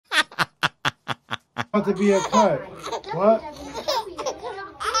About to be a cut. What?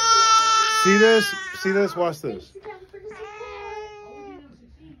 See this? See this? Watch this.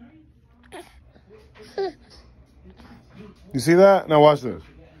 You see that? Now watch this.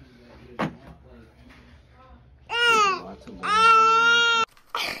 Cut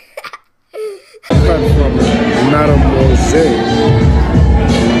from Mademoiselle.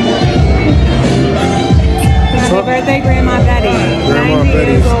 Happy birthday, Grandma Betty. Grandma 90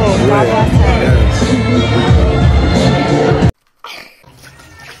 Betty's years old. God bless her.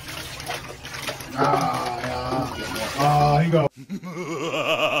 Here you go.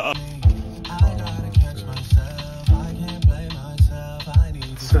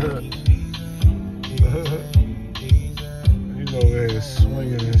 You know they're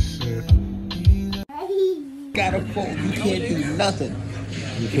swinging and shit. Got a phone. You can't do nothing.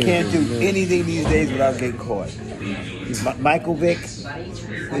 You can't do anything these days without getting caught. Michael Vick,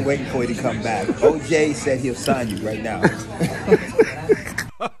 we're waiting for you to come back. OJ said he'll sign you right now.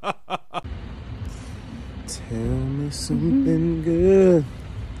 Tell me something good.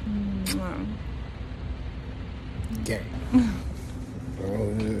 Okay.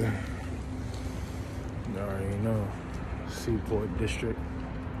 Oh, yeah. You already know. Seaport District.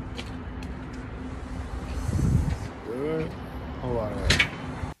 Good. Whole lot of that.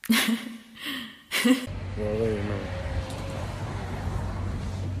 You already know.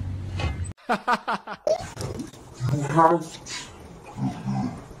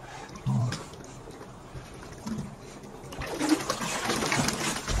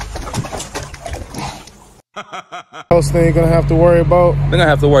 Else they ain't gonna have to worry about. They're gonna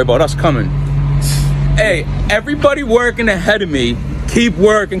have to worry about us coming. Hey, everybody working ahead of me, keep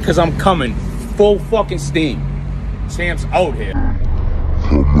working because I'm coming. Full fucking steam. Champs out here.